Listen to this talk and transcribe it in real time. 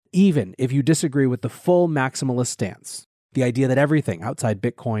even if you disagree with the full maximalist stance, the idea that everything outside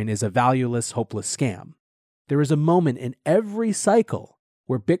Bitcoin is a valueless, hopeless scam. There is a moment in every cycle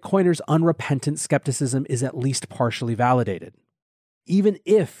where Bitcoiners' unrepentant skepticism is at least partially validated. Even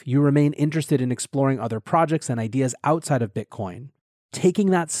if you remain interested in exploring other projects and ideas outside of Bitcoin, taking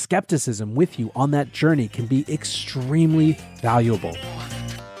that skepticism with you on that journey can be extremely valuable.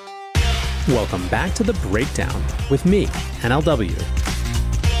 Welcome back to The Breakdown with me, NLW.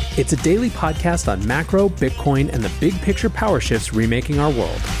 It's a daily podcast on macro, Bitcoin, and the big picture power shifts remaking our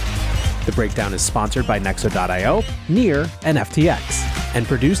world. The Breakdown is sponsored by Nexo.io, Near, and FTX, and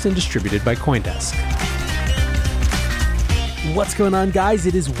produced and distributed by CoinDesk. What's going on, guys?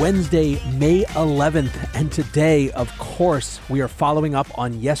 It is Wednesday, May 11th, and today, of course, we are following up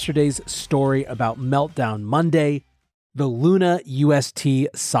on yesterday's story about Meltdown Monday. The Luna UST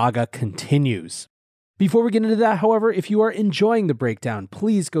saga continues. Before we get into that, however, if you are enjoying The Breakdown,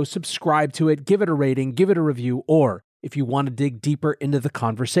 please go subscribe to it, give it a rating, give it a review, or if you want to dig deeper into the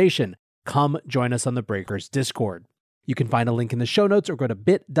conversation, come join us on the Breakers Discord. You can find a link in the show notes or go to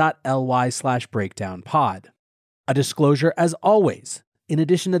bit.ly/breakdownpod. A disclosure, as always, in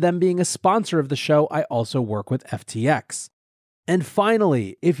addition to them being a sponsor of the show, I also work with FTX. And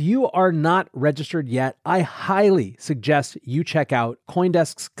finally, if you are not registered yet, I highly suggest you check out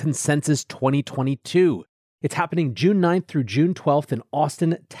CoinDesk's Consensus 2022. It's happening June 9th through June 12th in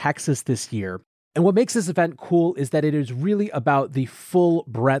Austin, Texas this year. And what makes this event cool is that it is really about the full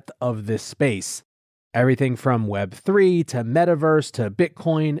breadth of this space. Everything from Web3 to Metaverse to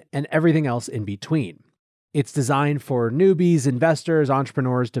Bitcoin and everything else in between. It's designed for newbies, investors,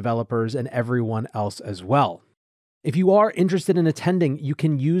 entrepreneurs, developers, and everyone else as well. If you are interested in attending, you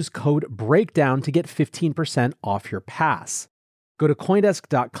can use code BREAKDOWN to get 15% off your pass. Go to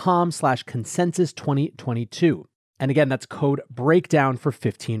coindesk.com/consensus2022. And again, that's code BREAKDOWN for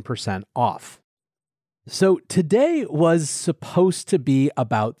 15% off. So today was supposed to be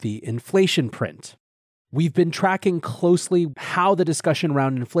about the inflation print. We've been tracking closely how the discussion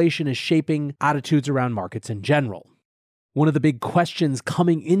around inflation is shaping attitudes around markets in general. One of the big questions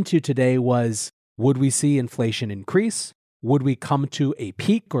coming into today was, would we see inflation increase? Would we come to a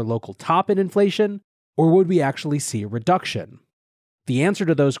peak or local top in inflation? Or would we actually see a reduction? The answer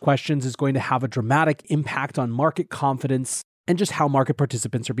to those questions is going to have a dramatic impact on market confidence and just how market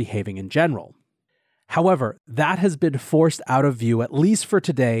participants are behaving in general. However, that has been forced out of view, at least for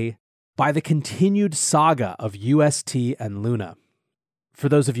today, by the continued saga of UST and Luna. For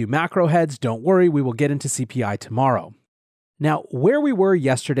those of you macro heads, don't worry, we will get into CPI tomorrow. Now, where we were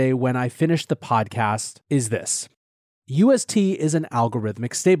yesterday when I finished the podcast is this. UST is an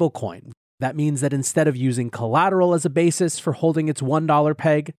algorithmic stablecoin. That means that instead of using collateral as a basis for holding its $1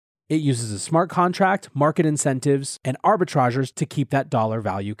 peg, it uses a smart contract, market incentives, and arbitrageurs to keep that dollar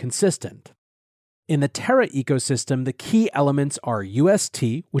value consistent. In the Terra ecosystem, the key elements are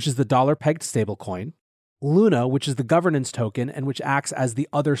UST, which is the dollar-pegged stablecoin, Luna, which is the governance token and which acts as the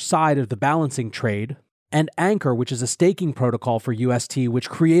other side of the balancing trade, and Anchor, which is a staking protocol for UST, which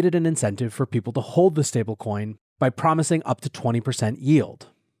created an incentive for people to hold the stablecoin by promising up to 20% yield.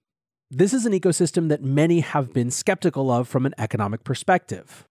 This is an ecosystem that many have been skeptical of from an economic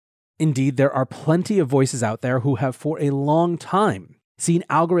perspective. Indeed, there are plenty of voices out there who have for a long time seen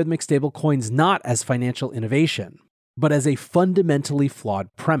algorithmic stablecoins not as financial innovation, but as a fundamentally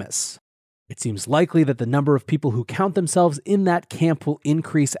flawed premise. It seems likely that the number of people who count themselves in that camp will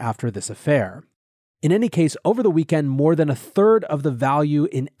increase after this affair. In any case, over the weekend, more than a third of the value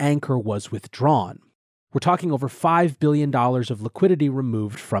in Anchor was withdrawn. We're talking over $5 billion of liquidity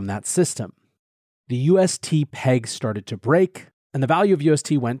removed from that system. The UST peg started to break, and the value of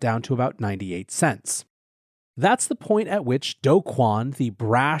UST went down to about 98 cents. That's the point at which Do Kwon, the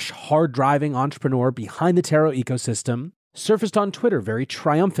brash, hard-driving entrepreneur behind the Terra ecosystem, surfaced on Twitter very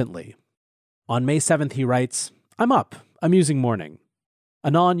triumphantly. On May 7th, he writes, "I'm up. Amusing morning.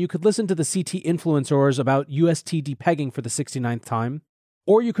 Anon, you could listen to the CT influencers about UST depegging for the 69th time,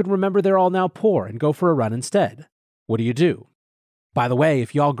 or you could remember they're all now poor and go for a run instead. What do you do? By the way,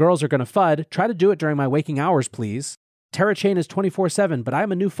 if y'all girls are going to FUD, try to do it during my waking hours, please. Terra Chain is 24/7, but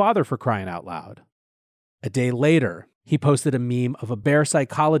I'm a new father for crying out loud." A day later, he posted a meme of a bear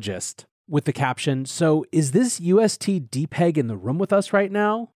psychologist with the caption, "So is this UST depeg in the room with us right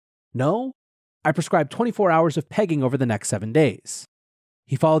now? No? I prescribe 24 hours of pegging over the next 7 days."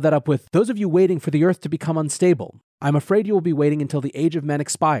 He followed that up with, "Those of you waiting for the earth to become unstable, I'm afraid you will be waiting until the age of men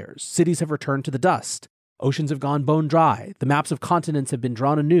expires. Cities have returned to the dust. Oceans have gone bone dry. The maps of continents have been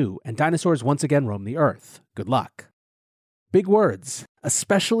drawn anew, and dinosaurs once again roam the earth. Good luck." Big words,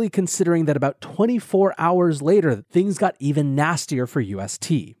 especially considering that about 24 hours later, things got even nastier for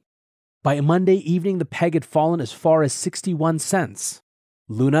UST. By Monday evening, the peg had fallen as far as 61 cents.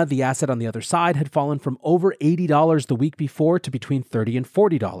 Luna, the asset on the other side, had fallen from over $80 the week before to between $30 and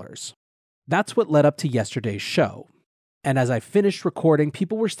 $40. That's what led up to yesterday's show. And as I finished recording,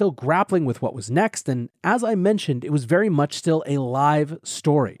 people were still grappling with what was next, and as I mentioned, it was very much still a live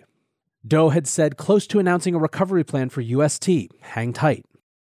story. Doe had said close to announcing a recovery plan for UST. Hang tight.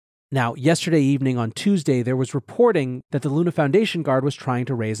 Now, yesterday evening on Tuesday, there was reporting that the Luna Foundation Guard was trying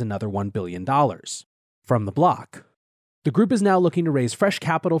to raise another $1 billion from the block. The group is now looking to raise fresh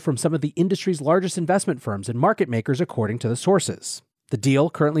capital from some of the industry's largest investment firms and market makers, according to the sources. The deal,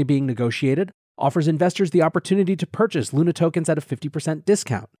 currently being negotiated, offers investors the opportunity to purchase Luna tokens at a 50%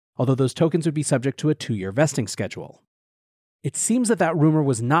 discount, although those tokens would be subject to a 2-year vesting schedule. It seems that rumor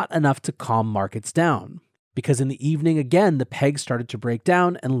was not enough to calm markets down, because in the evening again the peg started to break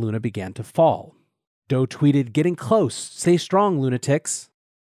down and Luna began to fall. Doe tweeted, "Getting close, stay strong, lunatics."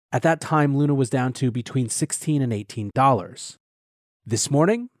 At that time, Luna was down to between $16 and $18. This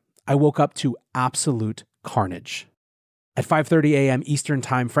morning, I woke up to absolute carnage. At 5:30 a.m. Eastern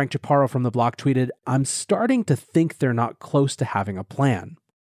Time, Frank Chaparro from the block tweeted, "I'm starting to think they're not close to having a plan."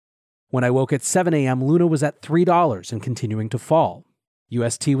 When I woke at 7 a.m., Luna was at $3 and continuing to fall.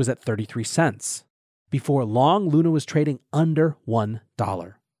 UST was at 33 cents. Before long, Luna was trading under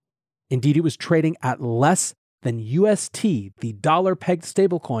 $1. Indeed, it was trading at less than UST, the dollar-pegged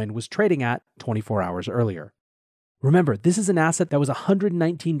stablecoin, was trading at 24 hours earlier. Remember, this is an asset that was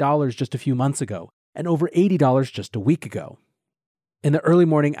 $119 just a few months ago, and over $80 just a week ago. In the early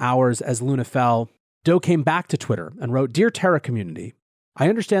morning hours as Luna fell, Doe came back to Twitter and wrote, "Dear Terra community, I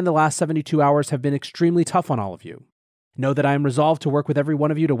understand the last 72 hours have been extremely tough on all of you. Know that I am resolved to work with every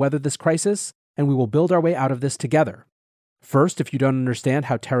one of you to weather this crisis, and we will build our way out of this together. First, if you don't understand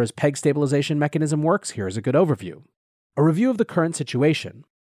how Terra's peg stabilization mechanism works, here is a good overview. A review of the current situation.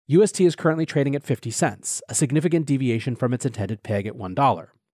 UST is currently trading at 50 cents, a significant deviation from its intended peg at $1.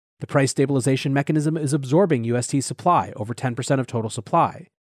 The price stabilization mechanism is absorbing UST supply, over 10% of total supply,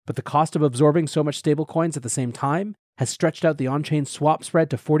 but the cost of absorbing so much stablecoins at the same time has stretched out the on-chain swap spread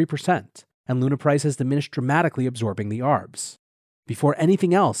to 40%, and Luna price has diminished dramatically, absorbing the ARBs. Before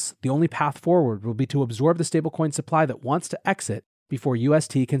anything else, the only path forward will be to absorb the stablecoin supply that wants to exit before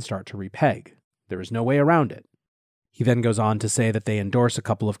UST can start to repeg. There is no way around it." He then goes on to say that they endorse a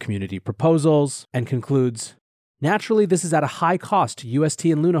couple of community proposals and concludes, "Naturally, this is at a high cost to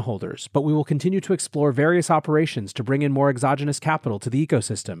UST and Luna holders, but we will continue to explore various operations to bring in more exogenous capital to the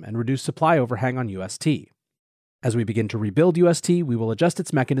ecosystem and reduce supply overhang on UST. As we begin to rebuild UST, we will adjust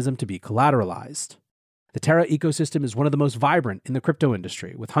its mechanism to be collateralized. The Terra ecosystem is one of the most vibrant in the crypto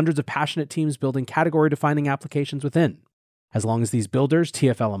industry, with hundreds of passionate teams building category-defining applications within. As long as these builders,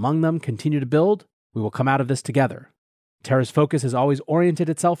 TFL among them, continue to build, we will come out of this together. Terra's focus has always oriented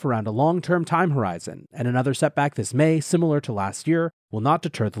itself around a long-term time horizon, and another setback this May, similar to last year, will not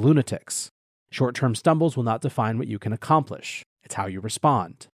deter the lunatics. Short-term stumbles will not define what you can accomplish. It's how you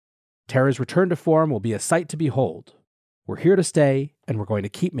respond. Terra's return to form will be a sight to behold. We're here to stay, and we're going to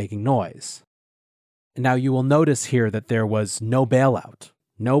keep making noise." Now, you will notice here that there was no bailout,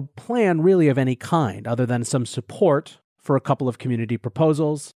 no plan really of any kind, other than some support for a couple of community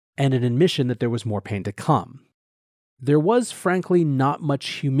proposals and an admission that there was more pain to come. There was, frankly, not much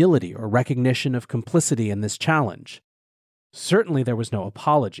humility or recognition of complicity in this challenge. Certainly, there was no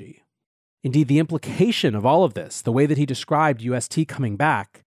apology. Indeed, the implication of all of this, the way that he described UST coming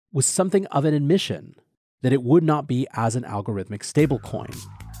back, was something of an admission that it would not be as an algorithmic stablecoin.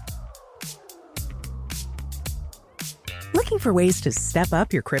 Looking for ways to step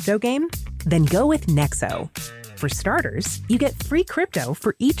up your crypto game? Then go with Nexo. For starters, you get free crypto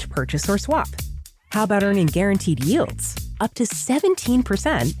for each purchase or swap. How about earning guaranteed yields? Up to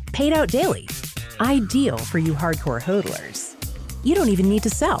 17% paid out daily. Ideal for you hardcore hodlers. You don't even need to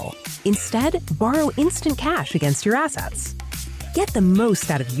sell. Instead, borrow instant cash against your assets. Get the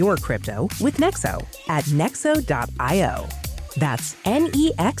most out of your crypto with Nexo at nexo.io. That's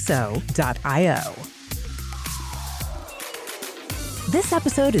NEXO.io. This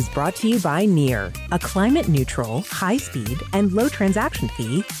episode is brought to you by Near, a climate-neutral, high-speed, and low-transaction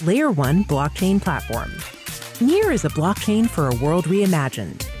fee Layer 1 blockchain platform. Near is a blockchain for a world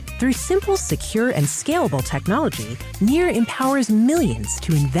reimagined. Through simple, secure, and scalable technology, Near empowers millions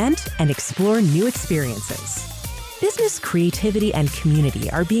to invent and explore new experiences. Business, creativity, and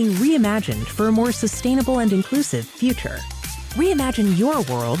community are being reimagined for a more sustainable and inclusive future. Reimagine your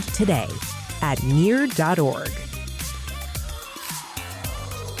world today at near.org.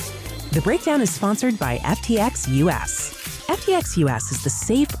 The breakdown is sponsored by FTX US. FTX US is the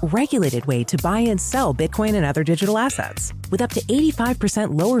safe, regulated way to buy and sell Bitcoin and other digital assets, with up to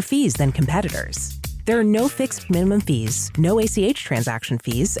 85% lower fees than competitors. There are no fixed minimum fees, no ACH transaction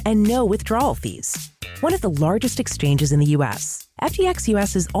fees, and no withdrawal fees. One of the largest exchanges in the US, FTX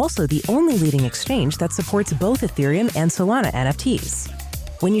US is also the only leading exchange that supports both Ethereum and Solana NFTs.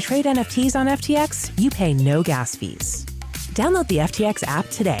 When you trade NFTs on FTX, you pay no gas fees. Download the FTX app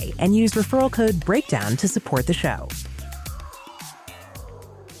today and use referral code BREAKDOWN to support the show.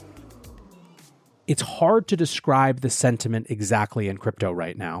 It's hard to describe the sentiment exactly in crypto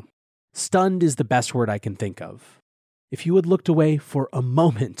right now. Stunned is the best word I can think of. If you had looked away for a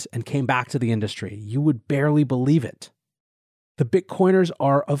moment and came back to the industry, you would barely believe it. The Bitcoiners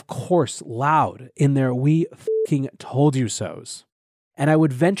are, of course, loud in their "we f***ing told you so's." And I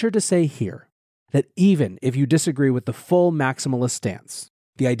would venture to say here that even if you disagree with the full maximalist stance,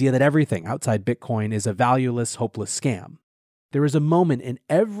 the idea that everything outside Bitcoin is a valueless, hopeless scam, there is a moment in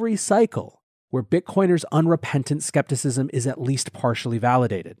every cycle where Bitcoiners' unrepentant skepticism is at least partially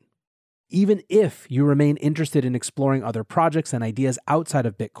validated. Even if you remain interested in exploring other projects and ideas outside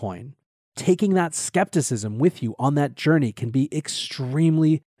of Bitcoin, taking that skepticism with you on that journey can be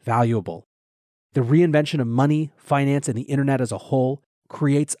extremely valuable. The reinvention of money, finance, and the internet as a whole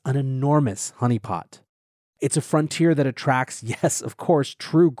creates an enormous honeypot. It's a frontier that attracts, yes, of course,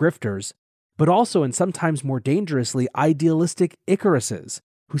 true grifters, but also, and sometimes more dangerously, idealistic Icaruses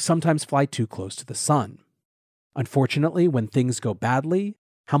who sometimes fly too close to the sun. Unfortunately, when things go badly,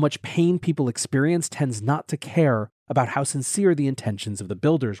 how much pain people experience tends not to care about how sincere the intentions of the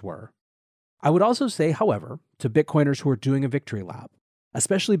builders were. I would also say, however, to Bitcoiners who are doing a victory lap,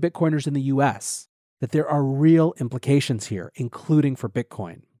 especially Bitcoiners in the US, that there are real implications here, including for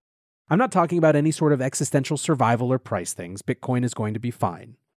Bitcoin. I'm not talking about any sort of existential survival or price things. Bitcoin is going to be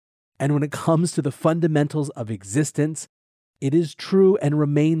fine. And when it comes to the fundamentals of existence, it is true and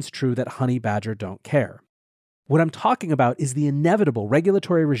remains true that Honey Badger don't care. What I'm talking about is the inevitable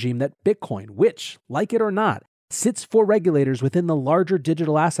regulatory regime that Bitcoin, which, like it or not, sits for regulators within the larger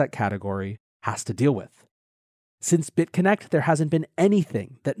digital asset category, has to deal with. Since BitConnect, there hasn't been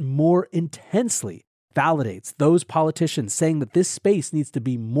anything that more intensely validates those politicians saying that this space needs to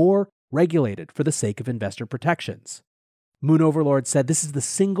be more regulated for the sake of investor protections. Moon Overlord said this is the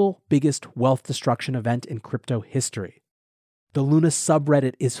single biggest wealth destruction event in crypto history. The Luna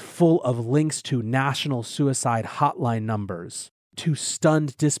subreddit is full of links to national suicide hotline numbers, to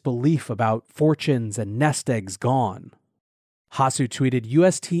stunned disbelief about fortunes and nest eggs gone. Hasu tweeted,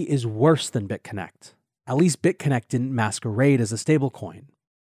 UST is worse than BitConnect. At least BitConnect didn't masquerade as a stablecoin.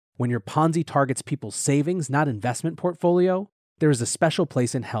 When your Ponzi targets people's savings, not investment portfolio, there is a special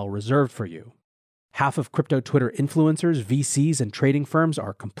place in hell reserved for you. Half of crypto Twitter influencers, VCs, and trading firms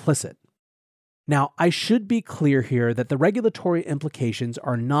are complicit. Now, I should be clear here that the regulatory implications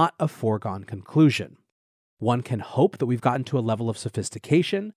are not a foregone conclusion. One can hope that we've gotten to a level of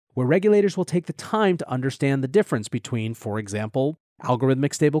sophistication where regulators will take the time to understand the difference between, for example,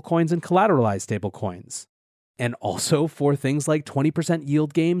 algorithmic stablecoins and collateralized stablecoins, and also for things like 20%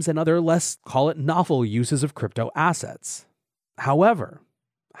 yield games and other less, call it novel uses of crypto assets. However,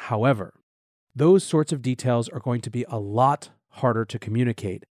 those sorts of details are going to be a lot harder to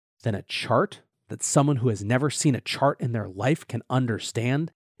communicate than a chart that someone who has never seen a chart in their life can understand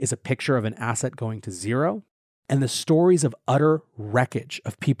is a picture of an asset going to zero, and the stories of utter wreckage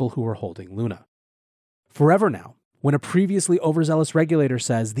of people who are holding Luna. Forever now, when a previously overzealous regulator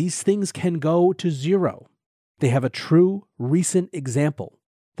says these things can go to zero, they have a true recent example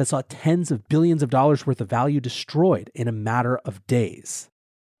that saw tens of billions of dollars worth of value destroyed in a matter of days.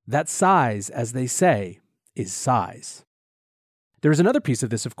 That size, as they say, is size. There is another piece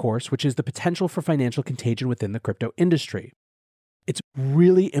of this, of course, which is the potential for financial contagion within the crypto industry. It's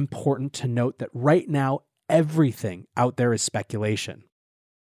really important to note that right now, everything out there is speculation.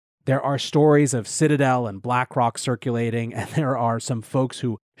 There are stories of Citadel and BlackRock circulating, and there are some folks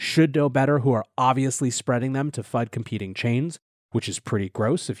who should know better who are obviously spreading them to FUD competing chains, which is pretty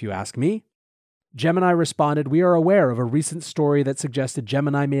gross if you ask me. Gemini responded, we are aware of a recent story that suggested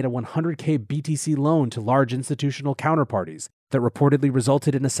Gemini made a 100K BTC loan to large institutional counterparties that reportedly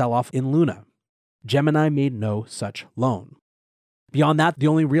resulted in a sell-off in Luna. Gemini made no such loan. Beyond that, the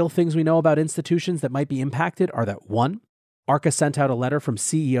only real things we know about institutions that might be impacted are that 1, Arca sent out a letter from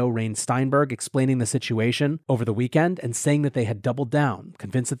CEO Rain Steinberg explaining the situation over the weekend and saying that they had doubled down,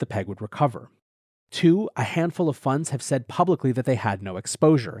 convinced that the peg would recover. 2, a handful of funds have said publicly that they had no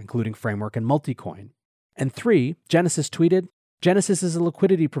exposure, including Framework and Multicoin. And 3, Genesis tweeted, Genesis is a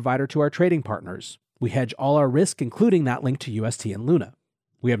liquidity provider to our trading partners. We hedge all our risk, including that linked to UST and Luna.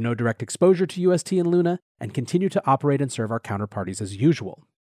 We have no direct exposure to UST and Luna and continue to operate and serve our counterparties as usual.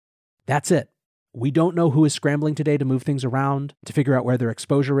 That's it. We don't know who is scrambling today to move things around, to figure out where their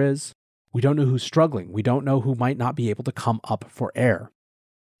exposure is. We don't know who's struggling. We don't know who might not be able to come up for air.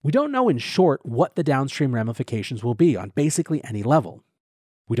 We don't know, in short, what the downstream ramifications will be on basically any level.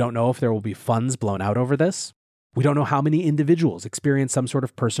 We don't know if there will be funds blown out over this. We don't know how many individuals experience some sort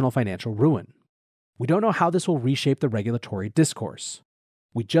of personal financial ruin. We don't know how this will reshape the regulatory discourse.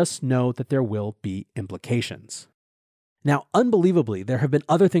 We just know that there will be implications. Now, unbelievably, there have been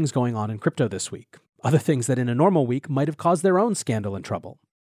other things going on in crypto this week, other things that in a normal week might have caused their own scandal and trouble.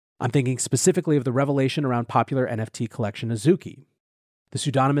 I'm thinking specifically of the revelation around popular NFT collection Azuki. The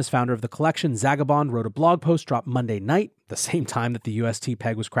pseudonymous founder of the collection, Zagabond, wrote a blog post dropped Monday night, the same time that the UST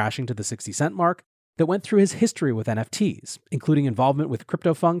peg was crashing to the 60-cent mark, that went through his history with NFTs, including involvement with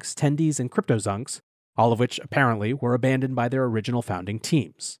CryptoFunks, Tendies, and CryptoZunks, all of which apparently were abandoned by their original founding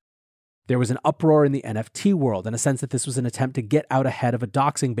teams. There was an uproar in the NFT world and a sense that this was an attempt to get out ahead of a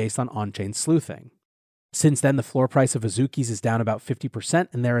doxing based on on-chain sleuthing. Since then, the floor price of Azukis is down about 50%,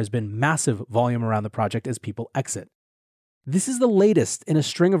 and there has been massive volume around the project as people exit. This is the latest in a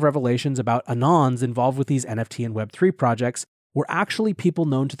string of revelations about anons involved with these NFT and Web3 projects were actually people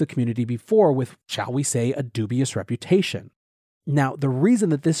known to the community before with, shall we say, a dubious reputation. Now, the reason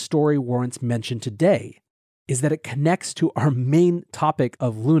that this story warrants mention today is that it connects to our main topic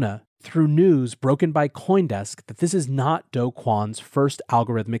of Luna through news broken by CoinDesk that this is not Do Kwon's first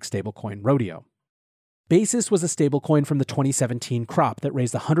algorithmic stablecoin rodeo. Basis was a stablecoin from the 2017 crop that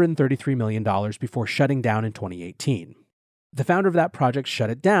raised $133 million before shutting down in 2018. The founder of that project shut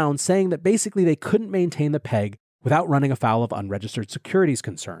it down, saying that basically they couldn't maintain the peg without running afoul of unregistered securities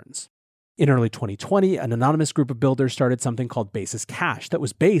concerns. In early 2020, an anonymous group of builders started something called Basis Cash that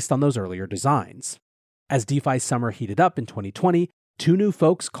was based on those earlier designs. As DeFi summer heated up in 2020, two new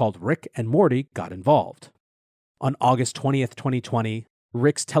folks called Rick and Morty got involved. On August 20th, 2020,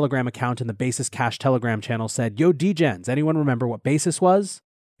 Rick's Telegram account in the Basis Cash Telegram channel said, "Yo, DGens, anyone remember what Basis was?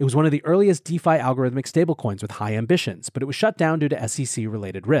 It was one of the earliest DeFi algorithmic stablecoins with high ambitions, but it was shut down due to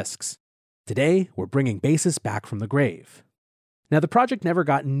SEC-related risks. Today, we're bringing Basis back from the grave." Now, the project never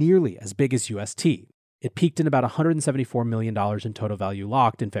got nearly as big as UST. It peaked in about $174 million in total value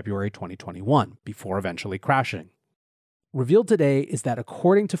locked in February 2021, before eventually crashing. Revealed today is that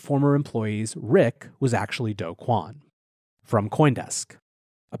according to former employees, Rick was actually Do Kwon. From CoinDesk.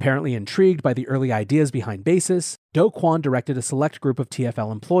 Apparently intrigued by the early ideas behind Basis, Do Kwon directed a select group of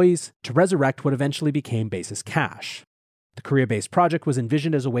TFL employees to resurrect what eventually became Basis Cash. The Korea-based project was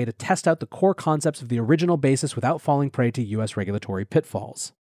envisioned as a way to test out the core concepts of the original Basis without falling prey to US regulatory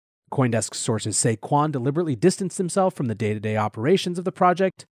pitfalls. CoinDesk sources say Kwon deliberately distanced himself from the day-to-day operations of the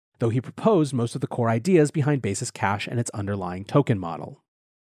project, though he proposed most of the core ideas behind Basis Cash and its underlying token model.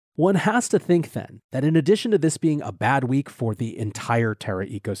 One has to think then that in addition to this being a bad week for the entire Terra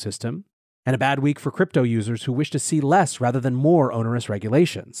ecosystem, and a bad week for crypto users who wish to see less rather than more onerous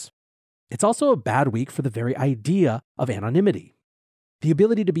regulations, it's also a bad week for the very idea of anonymity. The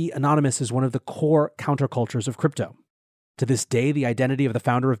ability to be anonymous is one of the core countercultures of crypto. To this day, the identity of the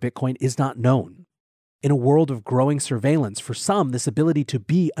founder of Bitcoin is not known. In a world of growing surveillance, for some, this ability to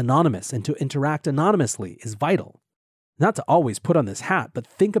be anonymous and to interact anonymously is vital. Not to always put on this hat, but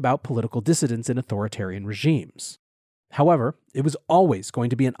think about political dissidents in authoritarian regimes. However, it was always going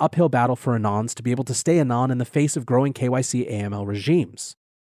to be an uphill battle for anons to be able to stay anon in the face of growing KYC AML regimes.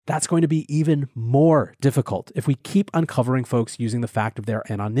 That's going to be even more difficult if we keep uncovering folks using the fact of their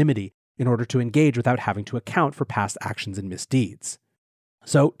anonymity in order to engage without having to account for past actions and misdeeds.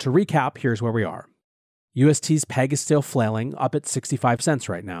 So, to recap, here's where we are. UST's peg is still flailing, up at 65 cents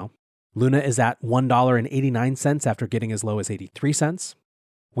right now. Luna is at $1.89 after getting as low as 83 cents.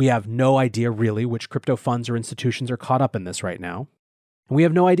 We have no idea really which crypto funds or institutions are caught up in this right now. And we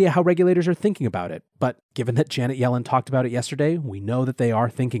have no idea how regulators are thinking about it, but given that Janet Yellen talked about it yesterday, we know that they are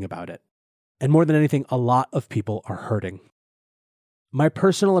thinking about it. And more than anything, a lot of people are hurting. My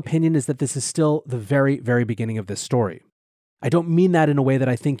personal opinion is that this is still the very, very beginning of this story. I don't mean that in a way that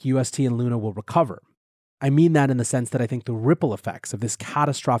I think UST and Luna will recover. I mean that in the sense that I think the ripple effects of this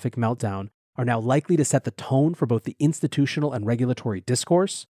catastrophic meltdown are now likely to set the tone for both the institutional and regulatory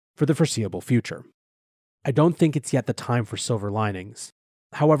discourse for the foreseeable future. I don't think it's yet the time for silver linings.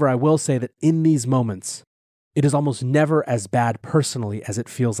 However, I will say that in these moments, it is almost never as bad personally as it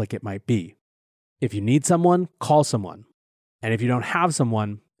feels like it might be. If you need someone, call someone. And if you don't have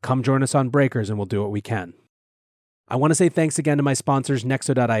someone, come join us on Breakers and we'll do what we can. I want to say thanks again to my sponsors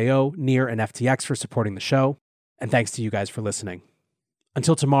Nexo.io, Near, and FTX for supporting the show. And thanks to you guys for listening.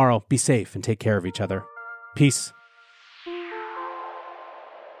 Until tomorrow, be safe and take care of each other. Peace.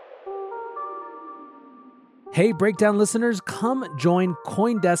 Hey, Breakdown listeners, come join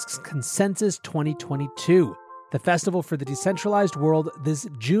CoinDesk's Consensus 2022, the festival for the decentralized world, this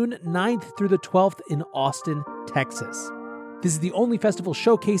June 9th through the 12th in Austin, Texas. This is the only festival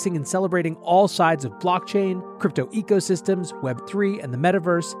showcasing and celebrating all sides of blockchain, crypto ecosystems, Web3, and the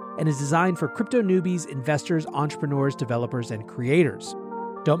metaverse, and is designed for crypto newbies, investors, entrepreneurs, developers, and creators.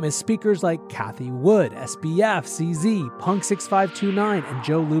 Don't miss speakers like Cathie Wood, SBF, CZ, Punk6529, and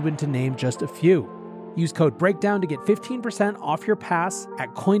Joe Lubin, to name just a few. Use code BREAKDOWN to get 15% off your pass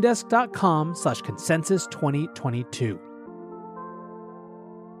at coindesk.com/consensus2022.